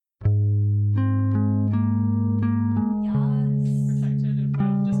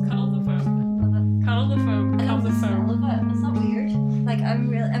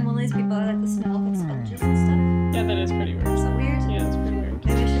I'm one of these people that like the smell of like sponges and stuff. Yeah, that is pretty weird. Is that weird? Yeah, it's pretty weird.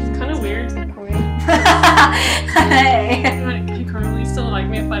 Maybe I should It's kind of weird. Hey. Like, you currently still like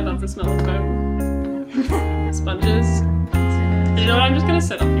me if I love the smell of bone. Sponges. You know what? I'm just gonna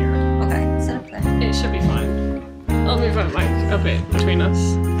sit up here. Okay, sit up there. It should be fine. I'll move out like a bit between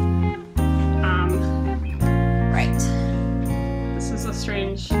us. Right. This is a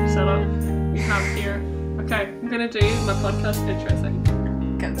strange setup we have here. Okay, I'm gonna do my podcast intro thing.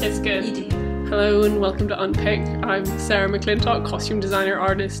 Go. It's good. You do. Hello and welcome to Unpick. I'm Sarah McClintock, costume designer,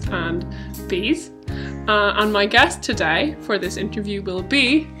 artist and bees. And my guest today for this interview will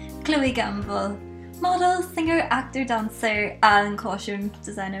be... Chloe Gamble, model, singer, actor, dancer and costume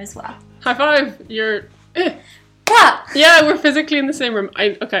designer as well. High five! You're... What? Yeah, we're physically in the same room.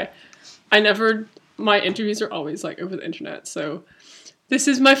 My interviews are always like over the internet, so this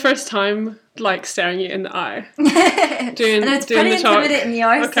is my first time like staring you in the eye. doing and it's doing pretty the talk. intimidating. You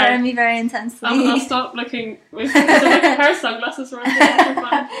are Okay. staring me very intensely. I'll stop looking. Wait, there's like a pair of sunglasses around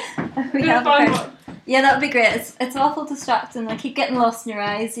here. We Good have a fun pair. one. Yeah, that would be great. It's awful distracting. I keep getting lost in your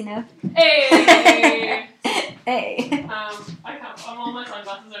eyes, you know. Hey! Hey. I can't. All my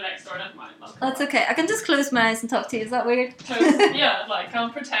sunglasses are next door. Never mind. That's okay. I can just close my eyes and talk to you. Is that weird? Yeah, like I'll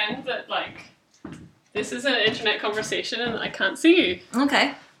pretend that like this is an internet conversation and I can't see you.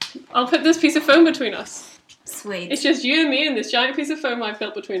 Okay. I'll put this piece of foam between us. Sweet. It's just you and me and this giant piece of foam I've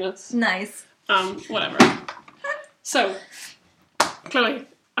built between us. Nice. Whatever. So, Chloe,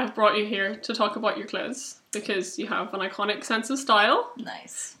 I've brought you here to talk about your clothes because you have an iconic sense of style.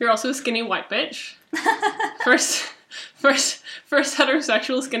 Nice. You're also a skinny white bitch. First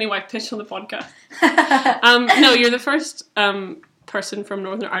heterosexual skinny white bitch on the podcast. No, you're the first person from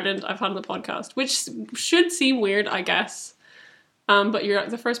Northern Ireland I've had on the podcast, which should seem weird, I guess. But you're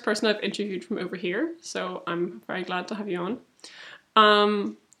the first person I've interviewed from over here, so I'm very glad to have you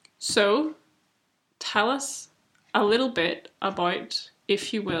on. So, tell us a little bit about,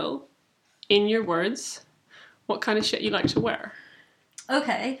 if you will, in your words, what kind of shit you like to wear.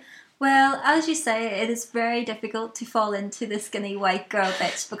 Okay. Well, as you say, it is very difficult to fall into the skinny white girl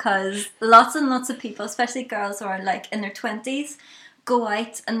bitch because lots and lots of people, especially girls who are like in their 20s, go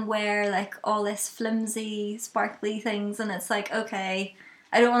out and wear like all this flimsy, sparkly things, and it's like, okay,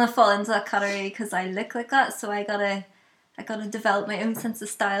 I don't want to fall into that category because I look like that, so I gotta develop my own sense of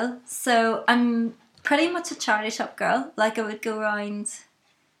style. So I'm pretty much a charity shop girl. Like I would go around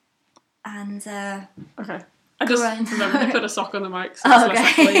and Okay. I just remember to put a sock on the mic, so Oh, it's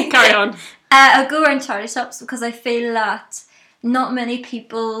less okay. echoey. Carry on. I'll go around charity shops because I feel that not many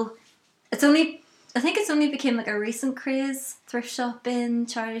people. I think it's only became like a recent craze, thrift shopping,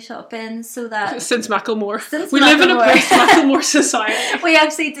 charity shopping, so that Since Macklemore. Since We live in a Macklemore. post-Macklemore society. we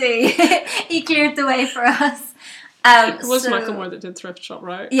actually do. He cleared the way for us. It was so- Macklemore that did thrift shop,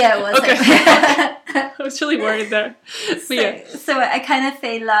 right? Yeah, it was. Okay. I was really worried there. But yeah. So I kind of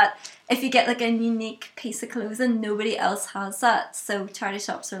feel that if you get like a unique piece of clothing, nobody else has that. So charity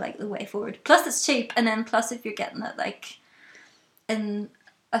shops are like the way forward. Plus it's cheap, and then plus if you're getting it like in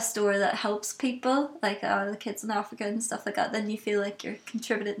a store that helps people, like the kids in Africa and stuff like that, then you feel like you're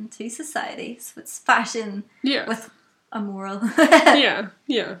contributing to society. So it's fashion Yeah. with a moral. Yeah.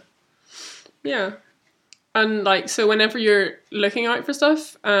 And like, so whenever you're looking out for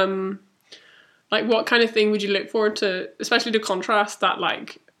stuff, like what kind of thing would you look for to, especially to contrast that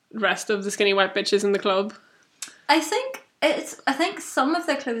like rest of the skinny white bitches in the club? I think some of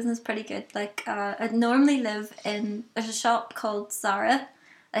their clothing is pretty good. Like I normally live in, there's a shop called Zara.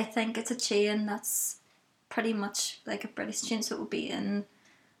 I think it's a chain that's pretty much like a British chain, so it would be in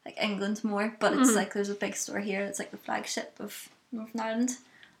like England more, but it's like there's a big store here. It's like the flagship of Northern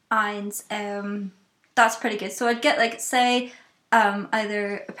Ireland, and that's pretty good. So I'd get like say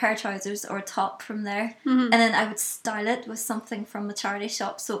either a pair of trousers or a top from there, and then I would style it with something from a charity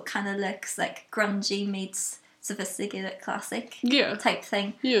shop, so it kind of looks like grungy meets sophisticated classic type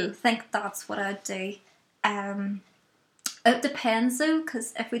thing. Yeah. I think that's what I'd do. It depends though,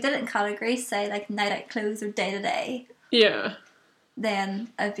 because if we did it in categories, say like night out clothes or day to day, Yeah. then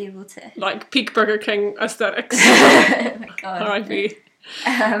I'd be able to. Like peak Burger King aesthetics. Oh my god. R.I.P.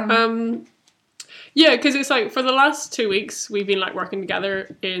 Yeah, because it's like for the last 2 weeks we've been like working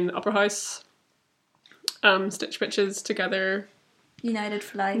together in Upper House, Stitch Bitches together, United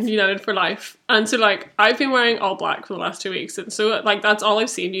for life. United for life, and so like I've been wearing all black for the last 2 weeks, and so like that's all I've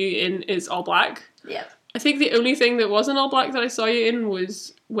seen you in is all black. Yeah. I think the only thing that wasn't all black that I saw you in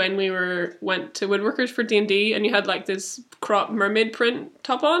was when we went to Woodworkers for D&D, and you had like this crop mermaid print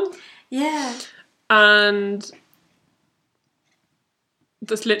top on. Yeah. And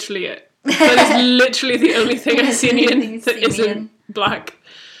that's literally it. That is literally the only thing I've seen you in that isn't black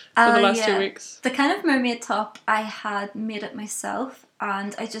for the last 2 Yeah. weeks. The kind of mermaid top, I had made it myself,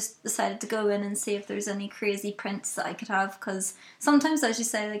 and I just decided to go in and see if there's any crazy prints that I could have, because sometimes, as you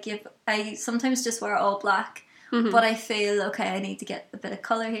say, like I sometimes just wear all black, but I feel, okay, I need to get a bit of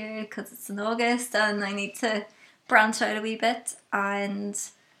colour here because it's in August and I need to branch out a wee bit, and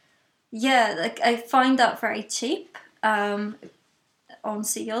yeah, like I found that very cheap on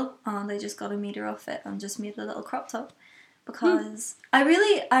sale, and I just got a metre off it and just made a little crop top, because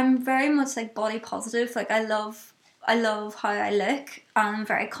I'm very much like body positive. Like I love how I look, and I'm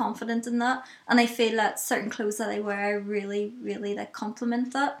very confident in that, and I feel that certain clothes that I wear really, really like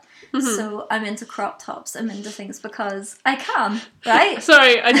complement that. So I'm into crop tops, I'm into things because I can, right?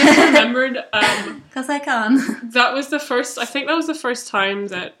 Sorry, I just remembered Because I can. that was the first time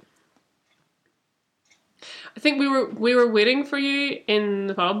that I think we were waiting for you in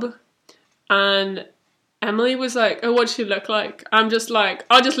the pub, and Emily was like, "Oh, what'd she look like?" I'm just like,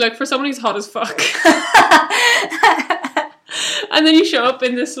 "I'll just look for someone who's hot as fuck." And then you show up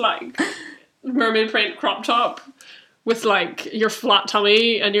in this like mermaid print crop top with like your flat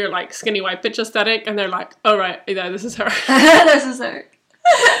tummy and your like skinny white bitch aesthetic, and they're like, "Oh right, yeah, this is her." This is her.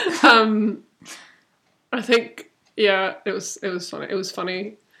 I think it was funny. It was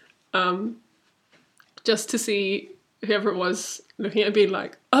funny, just to see whoever it was looking at it being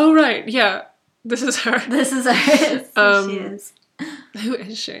like, "Oh right, yeah, this is her." This is her. So she is. Who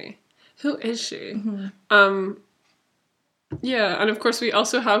is she? Yeah, and of course we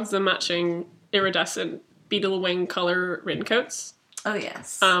also have the matching iridescent beetle wing colour raincoats. Oh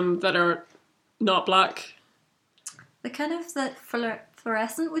yes. That are not black. The kind of that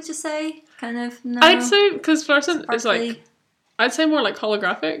fluorescent, would you say? Kind of. No. I'd say because fluorescent is sparkly. like, I'd say more like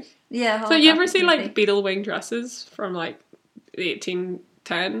holographic. Yeah. So you ever holographic see maybe. like beetle wing dresses from like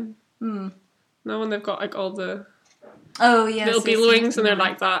 1810? No, when they've got like all the Oh yes. little yes, beetle yes, wings and they're yeah.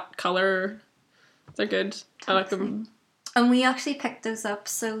 like that colour. They're good. I like them. And we actually picked those up.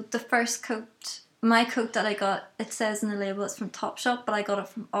 So the first coat, my coat that I got, it says in the label it's from Topshop, but I got it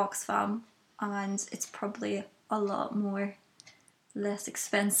from Oxfam, and it's probably a lot less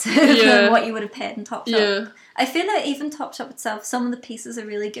expensive than what you would have paid in Topshop. Yeah. I feel like even Topshop itself, some of the pieces are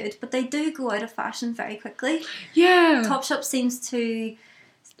really good, but they do go out of fashion very quickly. Yeah. Topshop seems to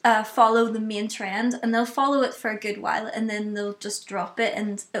follow the main trend, and they'll follow it for a good while, and then they'll just drop it,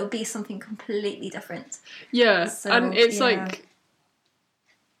 and it'll be something completely different. Yeah. So, and it's yeah. like,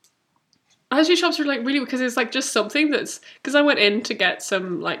 Ashley shops are like really, because it's like just something that's, because I went in to get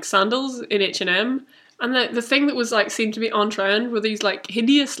some like sandals in H&M, and the thing that was like seemed to be on trend were these like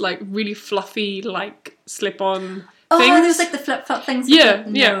hideous, like really fluffy, like slip-on things. There's like the flip-flop things. Yeah,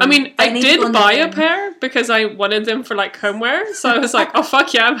 but yeah. no, I mean, they I need to go did in the buy a bin. pair because I wanted them for like homeware. So I was like, oh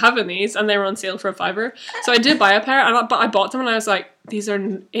fuck yeah, I'm having these, and they were on sale for $5. So I did buy a pair, but I bought them and I was like, these are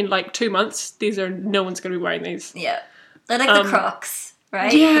in like 2 months. No one's gonna be wearing these. Yeah, they're like the Crocs,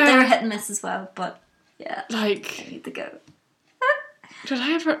 right? yeah. But they're hit and miss as well. But yeah, Like, they need to go. did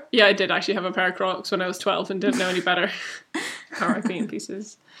I ever? Yeah, I did actually have a pair of Crocs when I was 12 and didn't know any better. R.I.P. in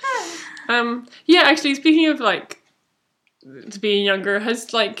pieces. Yeah, actually, speaking of like being younger,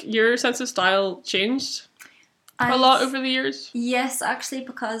 has like your sense of style changed a lot over the years? Yes, actually,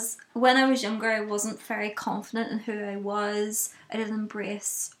 because when I was younger, I wasn't very confident in who I was. I didn't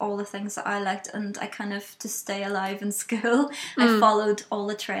embrace all the things that I liked, and I kind of, to stay alive in school, I followed all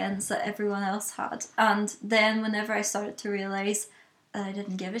the trends that everyone else had. And then whenever I started to realise that I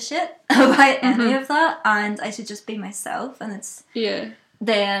didn't give a shit about any of that, and I should just be myself, and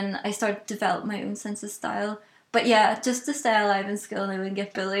then I started to develop my own sense of style. But yeah, just to stay alive in school and I wouldn't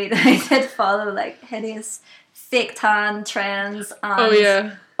get bullied, I did follow like hideous fake tan trends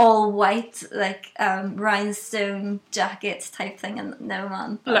and all white, like rhinestone jackets type thing, and no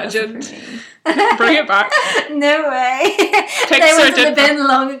man. Legend. Bring it back. No way. They went to the bin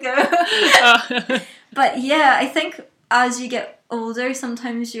long ago. But yeah, I think as you get older,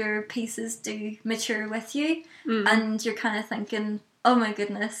 sometimes your pieces do mature with you, and you're kind of thinking, oh my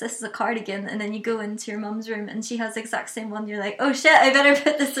goodness, this is a cardigan, and then you go into your mum's room and she has the exact same one. You're like, oh shit, I better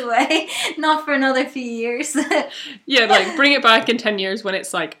put this away, not for another few years. Yeah, like bring it back in 10 years when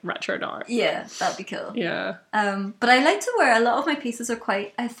it's like retro now. Yeah, that'd be cool. Yeah. But I like to wear, a lot of my pieces are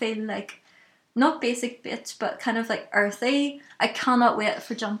quite, I feel like, not basic bitch, but kind of like earthy. I cannot wait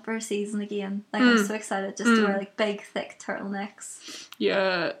for jumper season again. Like I'm so excited just to wear like big thick turtlenecks.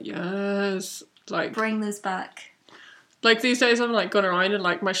 Yeah, yes. Like, bring those back. Like these days I'm like going around and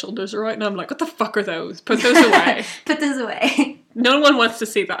like my shoulders are out and I'm like, what the fuck are those? Put those away. Put those away. No one wants to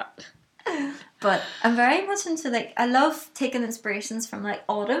see that. But I'm very much into like, I love taking inspirations from like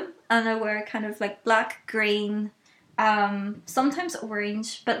autumn, and I wear kind of like black, green, Sometimes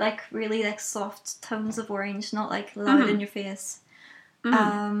orange, but like really like soft tones of orange, not like loud in your face.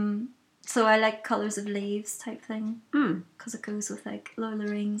 So I like colours of leaves type thing because it goes with like Lord of the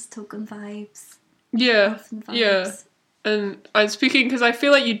Rings, token vibes, Yeah, elfin vibes. yeah. And I'm speaking because I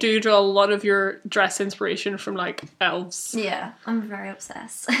feel like you do draw a lot of your dress inspiration from like elves. Yeah, I'm very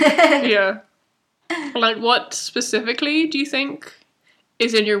obsessed. Yeah. Like, what specifically do you think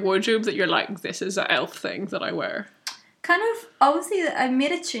is in your wardrobe that you're like, this is an elf thing that I wear? Kind of, obviously, I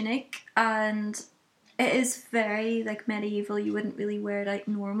made a tunic and it is very like medieval. You wouldn't really wear it out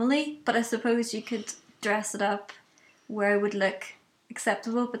normally, but I suppose you could dress it up where it would look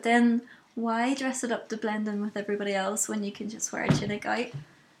acceptable. But then, why dress it up to blend in with everybody else when you can just wear a tunic out?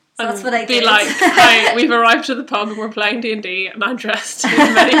 So that's what I did. Be like, hi, we've arrived to the pub and we're playing D&D and I'm dressed in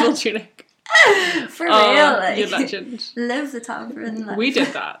a medieval tunic. For real, like, you legend. Live the tavern life. We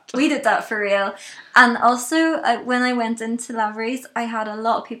did that. We did that for real. And also, when I went into Lavery's, I had a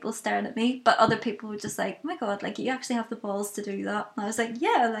lot of people staring at me, but other people were just like, oh my god, like, you actually have the balls to do that. And I was like,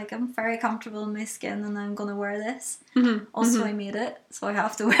 yeah, like, I'm very comfortable in my skin and I'm gonna wear this. Also, I made it, so I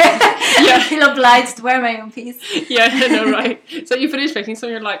have to wear it. Yeah. I feel obliged to wear my own piece. Yeah, I know, right? So you finish making some,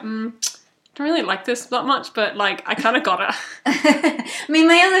 you're like, don't really like this that much, but like I kind of got it. I mean,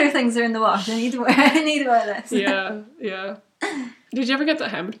 my other things are in the wash. I need to wear this. Yeah. Did you ever get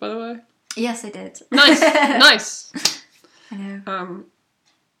that hemmed, by the way? Yes, I did. Nice. I know.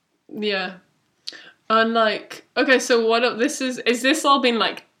 Yeah. And like, okay, so what? Is this all been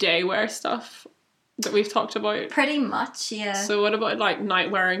like day wear stuff that we've talked about? Pretty much, yeah. So what about like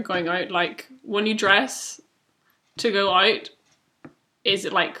night wear and going out? Like when you dress to go out, is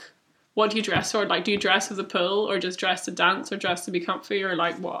it like, what do you dress for? Like, do you dress for the pool or just dress to dance or dress to be comfy or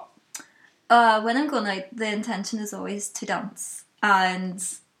like what? When I'm going out, the intention is always to dance. And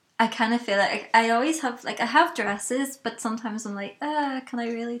I kind of feel like I always have, like, I have dresses, but sometimes I'm like, can I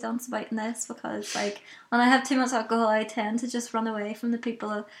really dance about in this? Because, like, when I have too much alcohol, I tend to just run away from the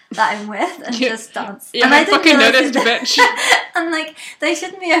people that I'm with and just dance. Yeah, and I fucking noticed, bitch. And, like, they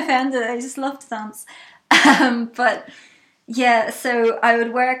shouldn't be offended. I just love to dance. But... yeah, so I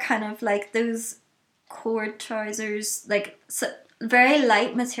would wear kind of like those cord trousers, like very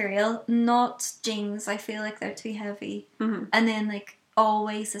light material, not jeans. I feel like they're too heavy. And then like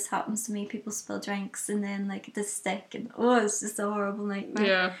always this happens to me, people spill drinks and then like the stick and it's just a horrible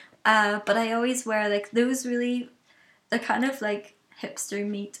nightmare. Yeah. But I always wear like those really, they're kind of like hipster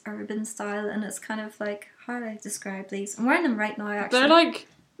meet urban style, and it's kind of like, how do I describe these? I'm wearing them right now actually.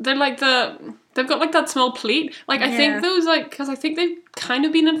 They've got like that small pleat. Like I think those because I think they've kind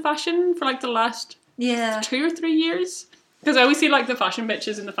of been in fashion for like the last 2 or 3 years. Because I always see like the fashion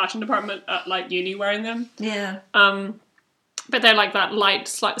bitches in the fashion department at like uni wearing them. Yeah. But they're like that light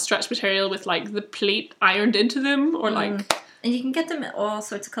stretch material with like the pleat ironed into them or like. And you can get them in all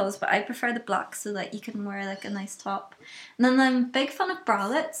sorts of colours, but I prefer the black so that you can wear like a nice top. And then I'm a big fan of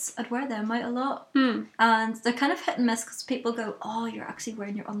bralettes. I'd wear them out a lot. And they're kind of hit and miss because people go, oh, you're actually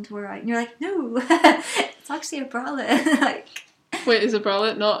wearing your underwear out. And you're like, no, it's actually a bralette. Like, wait, is a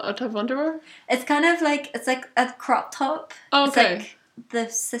bralette not a type of underwear? It's kind of like, it's like a crop top. Oh, okay. It's like the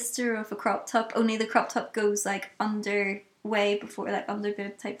sister of a crop top, only the crop top goes like under... way before like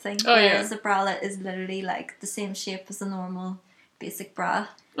underboob type thing. Whereas the bralette is literally like the same shape as a normal basic bra.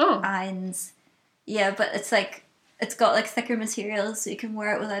 And yeah, but it's like it's got like thicker material so you can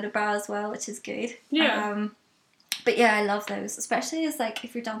wear it without a bra as well, which is good. Yeah. But yeah, I love those, especially as like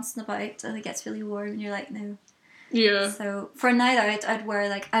if you're dancing about and it gets really warm and you're like, no. Yeah. So for a night out, I'd wear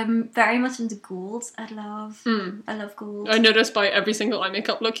like, I'm very much into gold. I love gold. I noticed by every single eye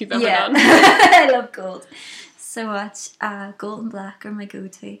makeup look you've ever done. I love gold so much. Gold and black are my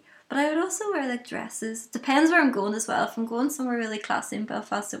go-to. But I would also wear like dresses. Depends where I'm going as well. If I'm going somewhere really classy in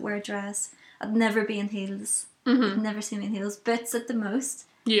Belfast, I'd wear a dress. I'd never be in heels. You'd never see me in heels. Boots at the most.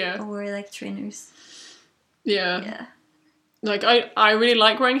 Yeah. Or like trainers. Yeah. Like I really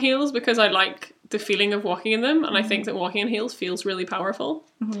like wearing heels because I like the feeling of walking in them, and I think that walking in heels feels really powerful.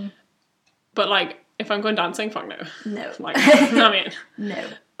 But like if I'm going dancing, fuck no. No. Like I mean, no.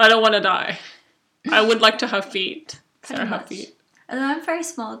 I don't want to die. I would like to have feet. Pretty much. And I'm a very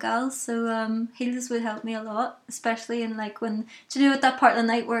small gal, so heels would help me a lot, especially in like when, do you know at that part of the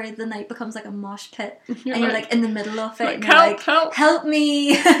night where the night becomes like a mosh pit and you're like in the middle of it and you're like, help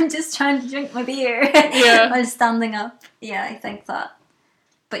me, I'm just trying to drink my beer while standing up. Yeah, I think that.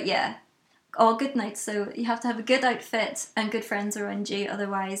 But yeah, all good nights, so you have to have a good outfit and good friends around you,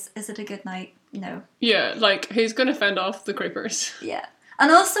 otherwise is it a good night? No. Yeah, like who's going to fend off the creepers? Yeah. And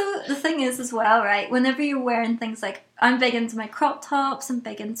also, the thing is as well, right, whenever you're wearing things like, I'm big into my crop tops, I'm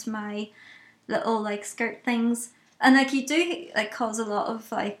big into my little, like, skirt things, And like you do like cause a lot of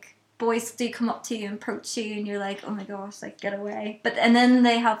like boys do come up to you and approach you and you're like, oh my gosh, like get away. But and then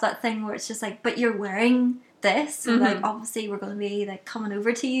they have that thing where it's just like, but you're wearing this, so like obviously we're gonna be like coming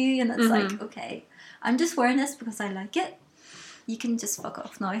over to you, and it's like, okay, I'm just wearing this because I like it. You can just fuck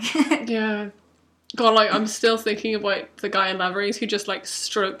off now. Yeah. God, like, I'm still thinking about the guy in Leveries who just, like,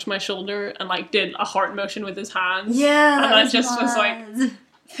 stroked my shoulder and, like, did a heart motion with his hands. Yeah, and I just was like,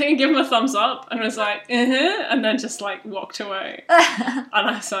 give him a thumbs up, and was like, and then just, like, walked away. And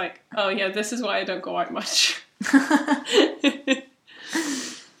I was like, oh, yeah, this is why I don't go out much. But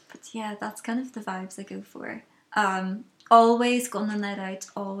yeah, that's kind of the vibes I go for. Always going on a night out,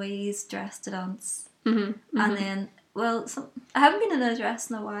 always dressed to dance. And then, well, I haven't been in a dress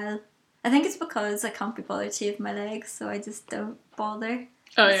in a while. I think it's because I can't be bothered to shave my legs, so I just don't bother.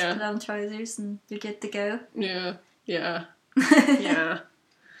 Oh, just yeah. put on trousers and you're good to go. Yeah. Yeah.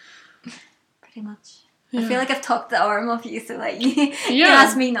 Pretty much. Yeah. I feel like I've talked the arm off you, so like you can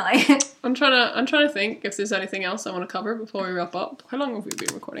ask me now. I'm trying to think if there's anything else I want to cover before we wrap up. How long have we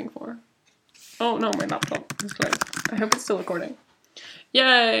been recording for? Oh no, my laptop is closed. I hope it's still recording.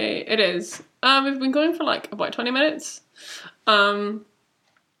 Yay, it is. We've been going for like about 20 minutes.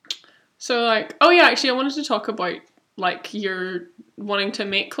 So like, oh yeah, actually I wanted to talk about like your wanting to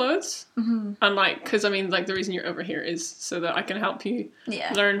make clothes. And like, because I mean like the reason you're over here is so that I can help you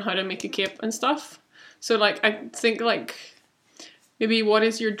learn how to make a cape and stuff. So like, I think like, maybe what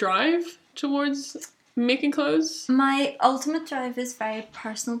is your drive towards making clothes? My ultimate drive is very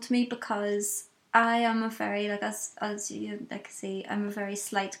personal to me because I am a very, like, as you like see, I'm a very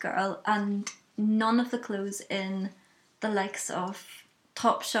slight girl, and none of the clothes in the likes of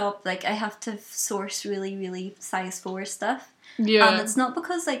Topshop, like, I have to source really, really size 4 stuff. Yeah. And it's not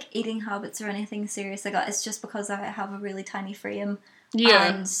because, like, eating habits or anything serious like that, it's just because I have a really tiny frame.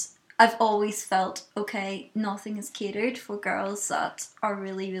 Yeah. And I've always felt, okay, nothing is catered for girls that are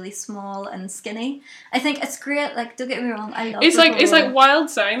really, really small and skinny. I think it's great, like, don't get me wrong, I love it's like wild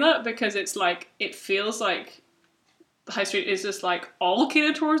saying that because it's like, it feels like the high street is just like all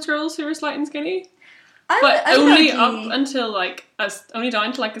catered towards girls who are slight and skinny. But only up until like, only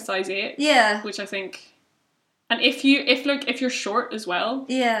down to like a size 8. Yeah. Which I think, and if you're short as well.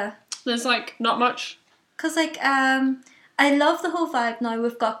 Yeah. There's like, not much. Cause like, I love the whole vibe now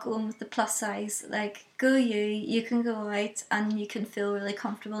we've got going with the plus size. Like, go you can go out and you can feel really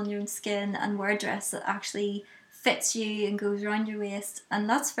comfortable in your own skin and wear a dress that actually fits you and goes around your waist, and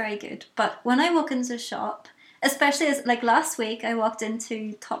that's very good. But when I walk into a shop, especially as like last week I walked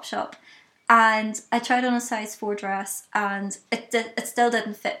into Topshop and I tried on a size 4 dress and it still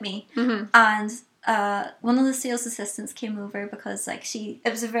didn't fit me. And one of the sales assistants came over because like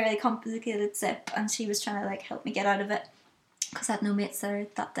it was a very complicated zip and she was trying to like help me get out of it because I had no mates there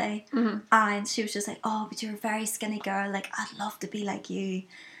that day. And she was just like, oh, but you're a very skinny girl, like I'd love to be like you.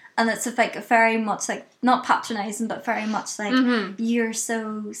 And it's like very much like, not patronising, but very much like, you're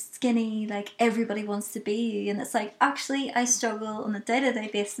so skinny, like everybody wants to be you. And it's like, actually I struggle on a day-to-day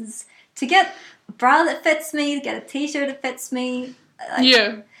basis to get a bra that fits me, to get a t-shirt that fits me. Like,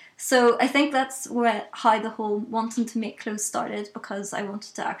 yeah. So I think that's how the whole wanting to make clothes started, because I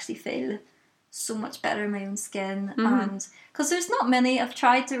wanted to actually feel so much better in my own skin. And because there's not many, I've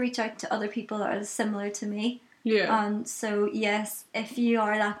tried to reach out to other people that are similar to me. Yeah. And so yes, if you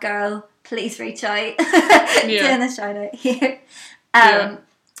are that girl, please reach out. Doing a shout out here.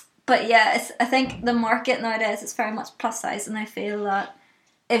 But yeah, I think the market nowadays is very much plus size, and I feel that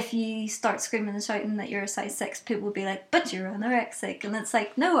if you start screaming and shouting that you're a size 6, people will be like, but you're anorexic. And it's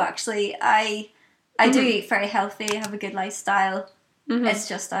like, no, actually, I do eat very healthy, have a good lifestyle. It's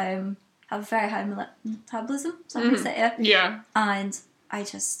just I have very high metabolism, so I say it. Yeah. And I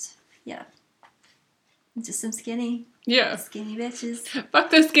just, some skinny. Yeah. Skinny bitches.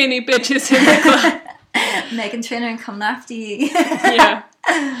 Fuck the skinny bitches in the club. Meghan Trainor and coming after you. Yeah.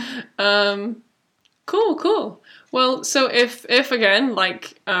 Cool. Well, so if again,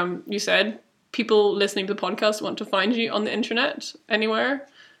 like you said, people listening to the podcast want to find you on the internet anywhere,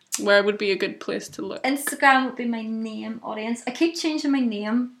 where would be a good place to look? Instagram would be my name, audience. I keep changing my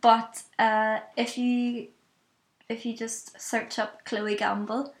name, but if you just search up Chloe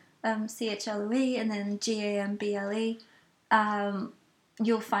Gamble, CHLOE, and then GAMBLE,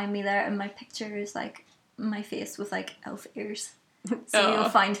 you'll find me there, and my picture is like my face with like elf ears. So you'll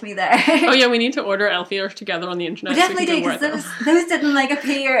find me there. Oh yeah, we need to order elf ears together on the internet. We definitely do, because those didn't like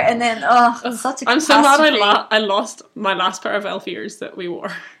appear, and then such a I'm so mad I lost my last pair of elf ears that we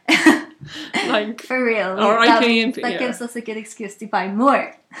wore. Like, for real. That gives us a good excuse to buy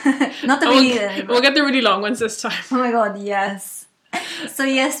more. Not that we need it anymore. We'll get the really long ones this time. Oh my god, yes. So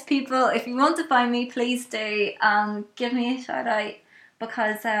yes, people, if you want to find me, please do give me a shout out,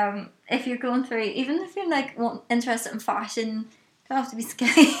 because if you're going through, even if you're like interested in fashion, you don't have to be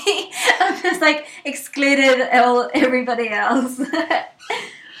skinny. I'm just like excluded everybody else.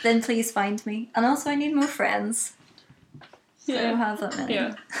 Then please find me. And also I need more friends. So I don't have that many.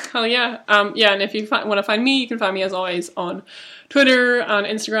 Yeah. Hell yeah. And if you want to find me, you can find me as always on Twitter and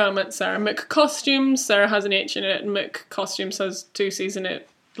Instagram at Sarah McCostumes. Sarah has an H in it, and McCostumes has 2 C's in it,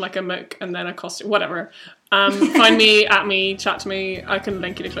 like a Mc and then a costume, whatever. Find me, at me, chat to me. I can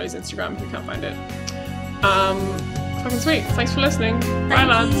link you to Chloe's Instagram if you can't find it. Fucking sweet. Thanks for listening. Bye,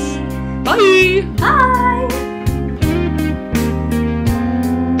 lads. Bye. Bye.